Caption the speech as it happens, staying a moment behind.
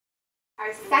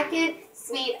Our second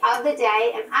sweet of the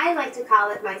day, and I like to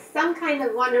call it my some kind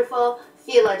of wonderful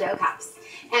phyllo dough cups.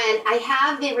 And I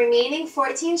have the remaining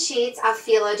 14 sheets of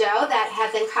phyllo dough that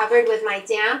have been covered with my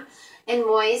damp and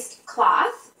moist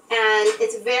cloth. And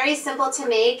it's very simple to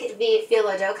make the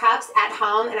phyllo dough cups at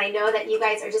home, and I know that you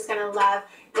guys are just going to love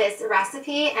this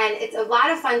recipe, and it's a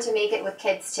lot of fun to make it with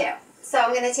kids too. So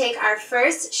I'm going to take our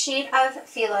first sheet of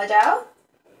phyllo dough,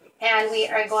 and we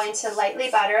are going to lightly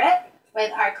butter it with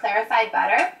our clarified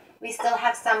butter. We still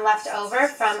have some left over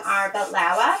from our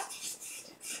baklawa.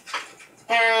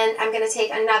 And I'm going to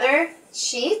take another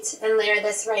sheet and layer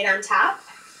this right on top.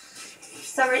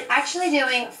 So we're actually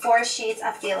doing 4 sheets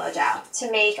of phyllo dough to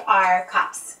make our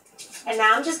cups. And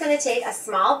now I'm just going to take a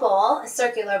small bowl, a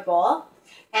circular bowl,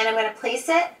 and I'm going to place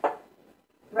it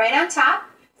right on top.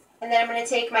 And then I'm going to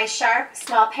take my sharp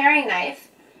small paring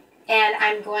knife, and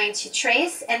I'm going to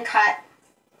trace and cut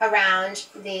around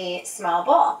the small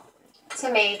bowl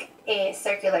to make a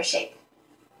circular shape.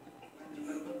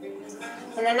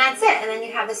 And then that's it. And then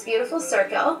you have this beautiful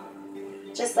circle,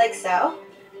 just like so.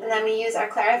 And then we use our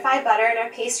clarified butter and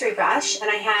our pastry brush. And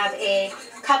I have a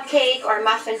cupcake or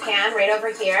muffin pan right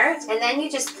over here. And then you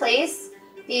just place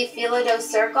the phyllo dough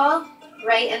circle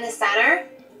right in the center,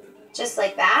 just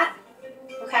like that.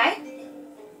 Okay?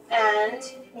 And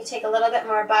you take a little bit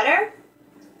more butter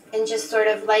and just sort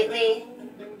of lightly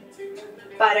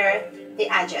butter the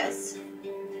edges.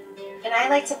 And I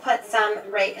like to put some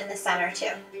right in the center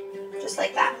too, just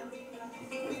like that.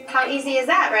 How easy is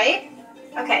that, right?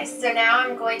 Okay, so now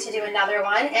I'm going to do another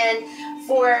one, and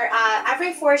for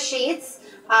every 4 sheets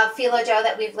of phyllo dough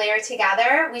that we've layered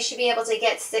together, we should be able to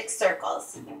get 6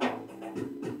 circles.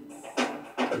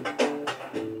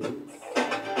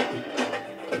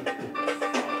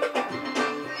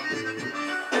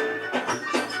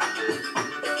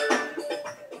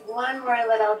 One more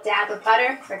little dab of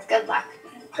butter for good luck.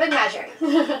 Good measure.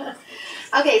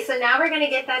 Okay, so now we're going to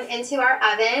get them into our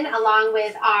oven along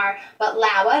with our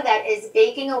baklawa that is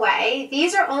baking away.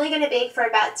 These are only going to bake for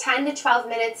about 10 to 12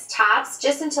 minutes tops,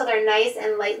 just until they're nice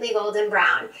and lightly golden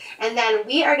brown. And then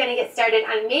we are going to get started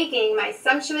on making my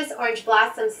sumptuous orange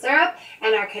blossom syrup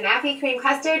and our kanafi cream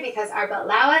custard, because our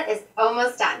baklawa is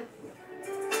almost done.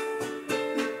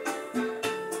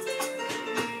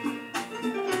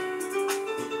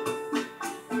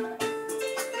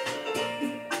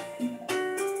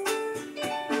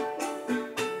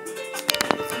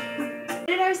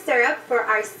 Syrup for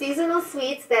our seasonal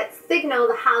sweets that signal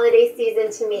the holiday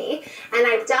season to me, and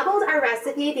I've doubled our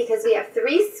recipe because we have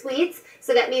 3 sweets,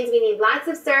 so that means we need lots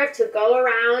of syrup to go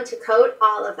around to coat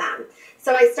all of them.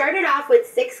 So I started off with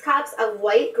 6 cups of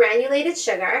white granulated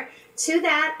sugar. To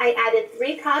that I added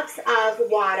 3 cups of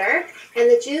water and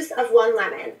the juice of 1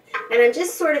 lemon, and I'm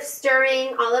just sort of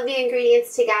stirring all of the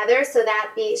ingredients together so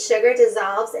that the sugar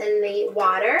dissolves in the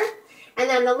water. And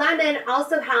then the lemon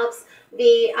also helps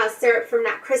the syrup from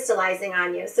not crystallizing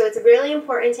on you. So it's really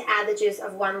important to add the juice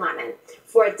of 1 lemon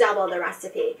for double the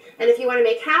recipe. And if you want to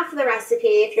make half of the recipe,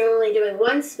 if you're only doing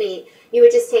 1 sweet, you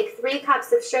would just take 3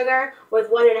 cups of sugar with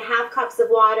 1.5 cups of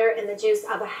water and the juice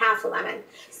of half a lemon.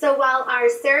 So while our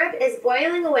syrup is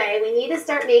boiling away, we need to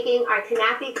start making our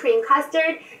kanafi cream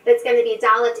custard that's going to be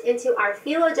dolloped into our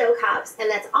phyllo dough cups,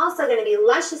 and that's also going to be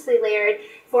lusciously layered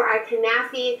for our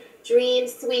kanafi dream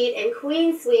sweet and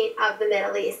queen sweet of the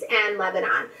Middle East and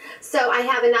Lebanon. So I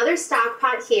have another stock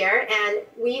pot here, and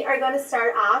we are going to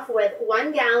start off with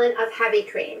 1 gallon of heavy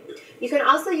cream. You can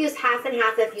also use half and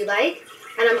half if you like,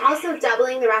 and I'm also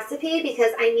doubling the recipe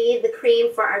because I need the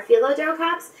cream for our phyllo dough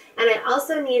cups, and I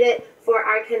also need it for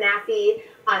our kanafi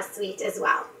sweet as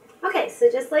well. Okay, so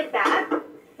just like that.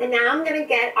 And now I'm going to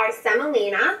get our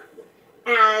semolina.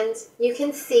 And you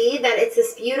can see that it's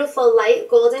this beautiful light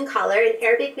golden color. In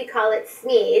Arabic we call it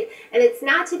smeed, and it's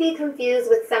not to be confused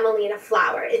with semolina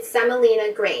flour. It's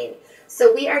semolina grain.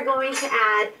 So we are going to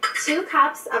add 2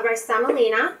 cups of our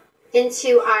semolina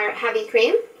into our heavy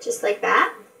cream, just like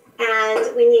that.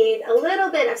 And we need a little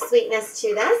bit of sweetness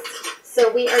to this.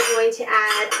 So we are going to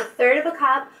add 1/3 of a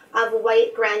cup of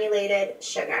white granulated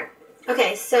sugar.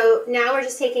 Okay, so now we're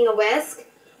just taking a whisk,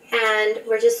 and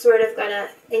we're just sort of going to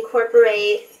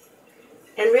incorporate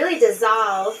and really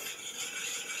dissolve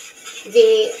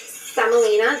the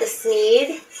semolina, the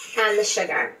smeed, and the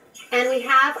sugar. And we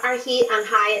have our heat on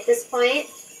high at this point.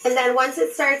 And then once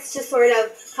it starts to sort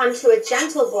of come to a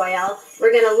gentle boil,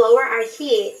 we're going to lower our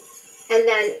heat and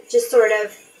then just sort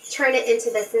of turn it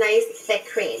into this nice thick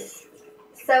cream.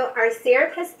 So our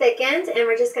syrup has thickened, and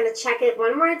we're just going to check it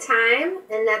one more time,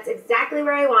 and that's exactly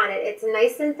where I want it. It's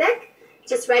nice and thick.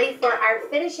 Just ready for our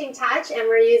finishing touch, and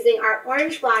we're using our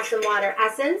orange blossom water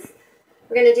essence.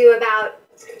 We're going to do about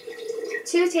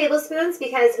 2 tablespoons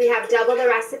because we have double the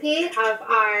recipe of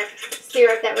our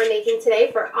syrup that we're making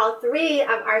today for all 3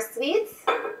 of our sweets.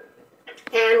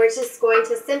 And we're just going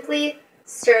to simply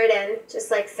stir it in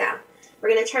just like so. We're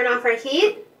going to turn off our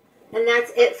heat, and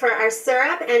that's it for our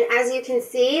syrup. And as you can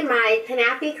see, my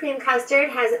Knappy cream custard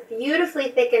has beautifully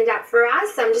thickened up for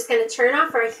us. So I'm just going to turn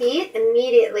off our heat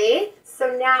immediately.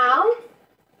 So now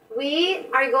we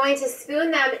are going to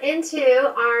spoon them into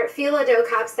our Phyllo dough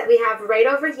cups that we have right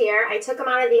over here. I took them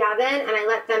out of the oven and I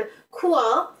let them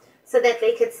cool so that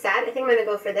they could set. I think I'm going to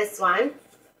go for this one.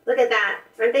 Look at that.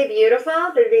 Aren't they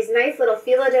beautiful? They're these nice little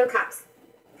Phyllo dough cups.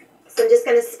 So I'm just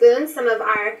going to spoon some of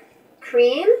our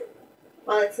cream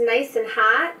while it's nice and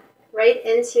hot right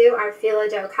into our Phyllo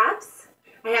dough cups.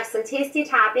 I have some tasty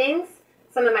toppings,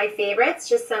 some of my favorites,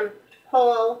 just some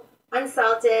whole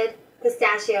unsalted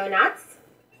pistachio nuts.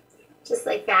 Just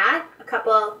like that. A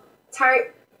couple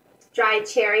tart dried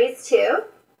cherries too,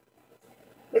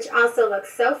 which also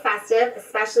looks so festive,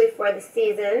 especially for the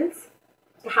seasons,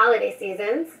 the holiday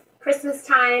seasons, Christmas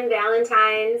time,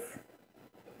 Valentine's,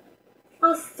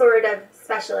 all sort of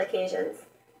special occasions.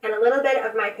 And a little bit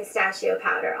of my pistachio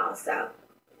powder also.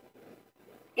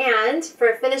 And for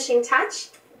a finishing touch,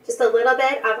 just a little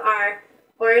bit of our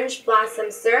orange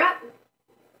blossom syrup,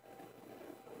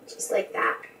 just like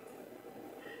that.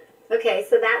 Okay,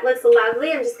 so that looks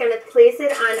lovely. I'm just going to place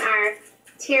it on our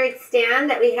tiered stand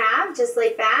that we have, just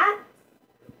like that.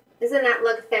 Doesn't that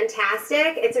look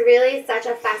fantastic? It's really such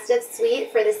a festive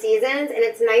sweet for the seasons, and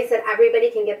it's nice that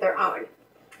everybody can get their own.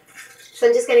 So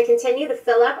I'm just going to continue to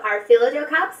fill up our Phyllo dough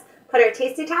cups, put our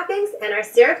tasty toppings and our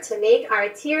syrup to make our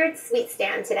tiered sweet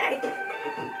stand today.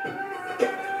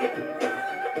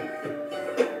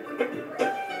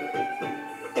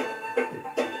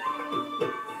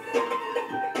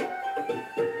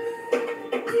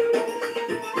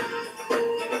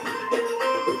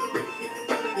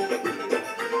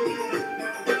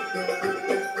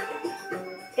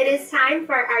 It is time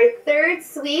for our third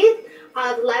sweet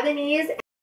of Lebanese